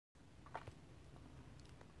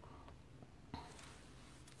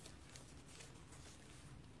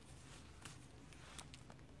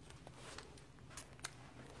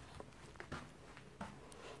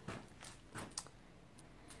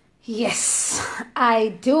Yes, I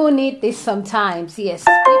do need this sometimes. Yes,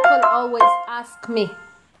 people always ask me,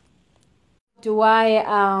 do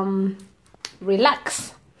I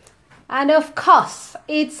relax? And of course,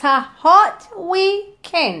 it's a hot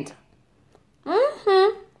weekend.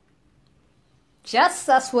 Just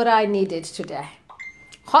that's what I needed today.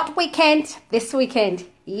 Hot weekend this weekend.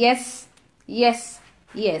 Yes, yes,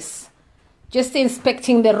 yes. Just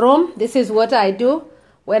inspecting the room. This is what I do.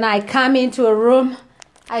 When I come into a room,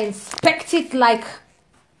 I inspect it like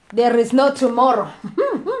there is no tomorrow.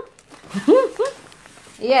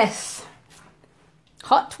 Yes.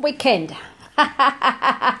 Hot weekend.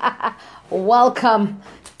 Welcome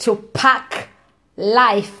to Pack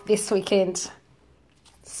Life this weekend.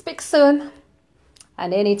 Speak soon.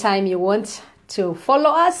 And anytime you want to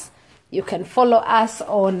follow us, you can follow us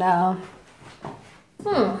on...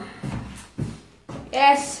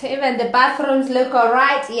 Yes, even the bathrooms look all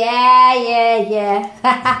right. Yeah.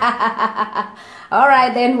 All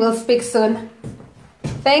right, then we'll speak soon.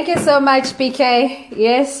 Thank you so much, PK.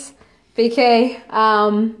 Yes, PK.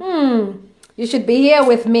 You should be here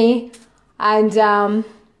with me. And I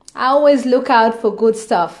always look out for good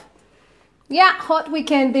stuff. Yeah, hot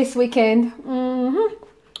weekend this weekend.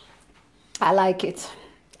 I like it.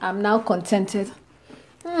 I'm now contented.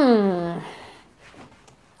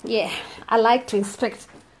 Yeah, I like to inspect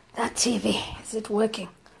that TV. Is it working?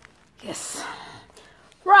 Yes.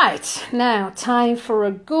 Right, now time for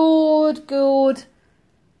a good,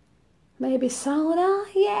 maybe sauna?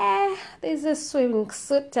 Yeah, there's a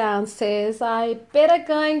swimsuit downstairs. I better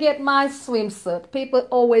go and get my swimsuit. People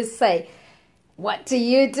always say, what do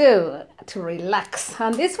you do to relax?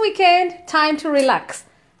 And this weekend, time to relax.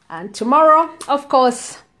 And tomorrow, of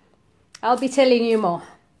course, I'll be telling you more.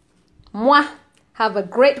 Mwah! Have a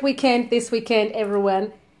great weekend this weekend,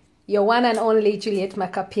 everyone. Your one and only Juliet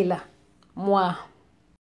Makapila. Mwah.